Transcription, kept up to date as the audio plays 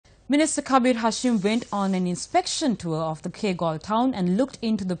Minister Kabeer Hasheem went on an inspection tour of the Kegal town and looked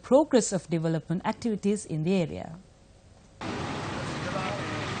into the progress of development activities in the area.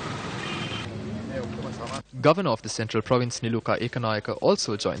 Governor of the Central Province Niluka Ekanayaka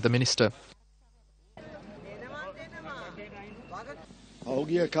also joined the minister.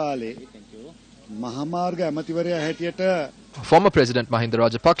 Former President Mahinda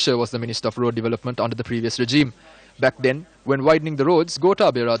Rajapaksa was the Minister of Road Development under the previous regime. Back then, when widening the roads,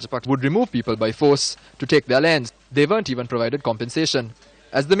 Kabeer Rajapaksa would remove people by force to take their lands. They weren't even provided compensation.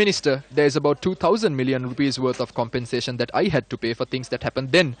 As the minister, there is about 2,000 million rupees worth of compensation that I had to pay for things that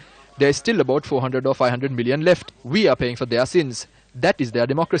happened then. There is still about 400 or 500 million left. We are paying for their sins. That is their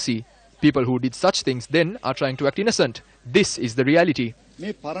democracy. People who did such things then are trying to act innocent. This is the reality.